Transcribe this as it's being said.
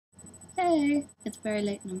Hey! It's very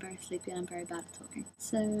late and I'm very sleepy and I'm very bad at talking.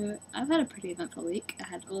 So, I've had a pretty eventful week. I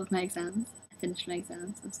had all of my exams. I finished my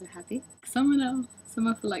exams. I'm so happy. Summer now.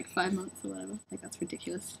 Summer for like 5 months or whatever. Like, that's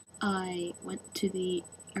ridiculous. I went to the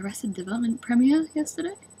Arrested Development premiere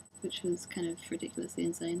yesterday, which was kind of ridiculously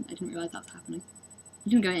insane. I didn't realise that was happening. I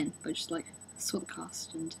didn't go in, but just like saw the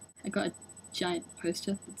cast, and I got a giant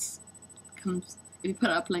poster that's comes. If you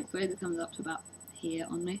put it up lengthways, it comes up to about here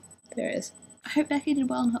on me. There it is. I hope Becky did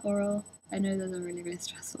well on her oral. I know those are really, really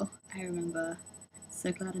stressful. I remember.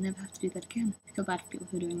 So glad I never have to do that again. I feel bad for people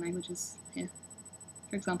who are doing languages here.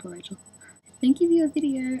 For example, Rachel. Thank you for your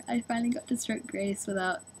video. I finally got to stroke Grace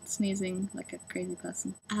without sneezing like a crazy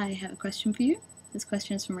person. I have a question for you. This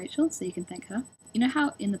question is from Rachel, so you can thank her. You know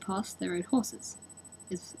how in the past they rode horses?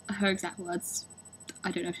 Is her exact words.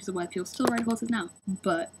 I don't know if she's aware people still ride horses now,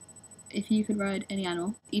 but if you could ride any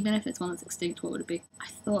animal, even if it's one that's extinct, what would it be? I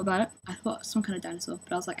thought about it. I thought some kind of dinosaur,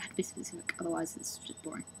 but I was like, I had to be specific, otherwise it's just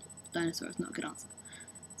boring. Dinosaur is not a good answer.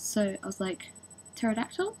 So I was like,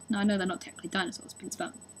 pterodactyl? Now I know they're not technically dinosaurs, but it's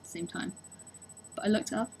about the same time. But I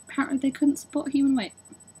looked it up. Apparently they couldn't support human weight.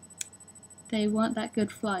 They weren't that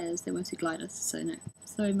good flyers, they were mostly gliders, so no.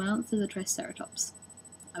 So my answer is a triceratops.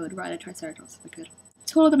 I would ride a triceratops if I could.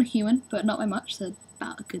 Taller than a human, but not by much, so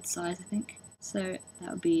about a good size, I think. So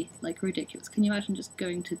that would be like ridiculous. Can you imagine just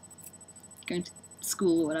going to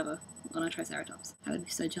school or whatever on a triceratops? I would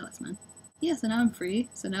be so jealous, man. Yeah, so now I'm free.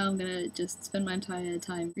 So now I'm gonna just spend my entire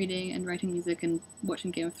time reading and writing music and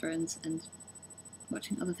watching Game of Thrones and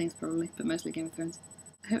watching other things probably, but mostly Game of Thrones.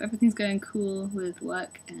 I hope everything's going cool with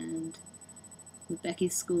work and with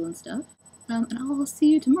Becky's school and stuff. And I'll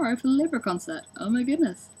see you tomorrow for the Libra concert. Oh my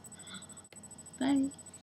goodness. Bye.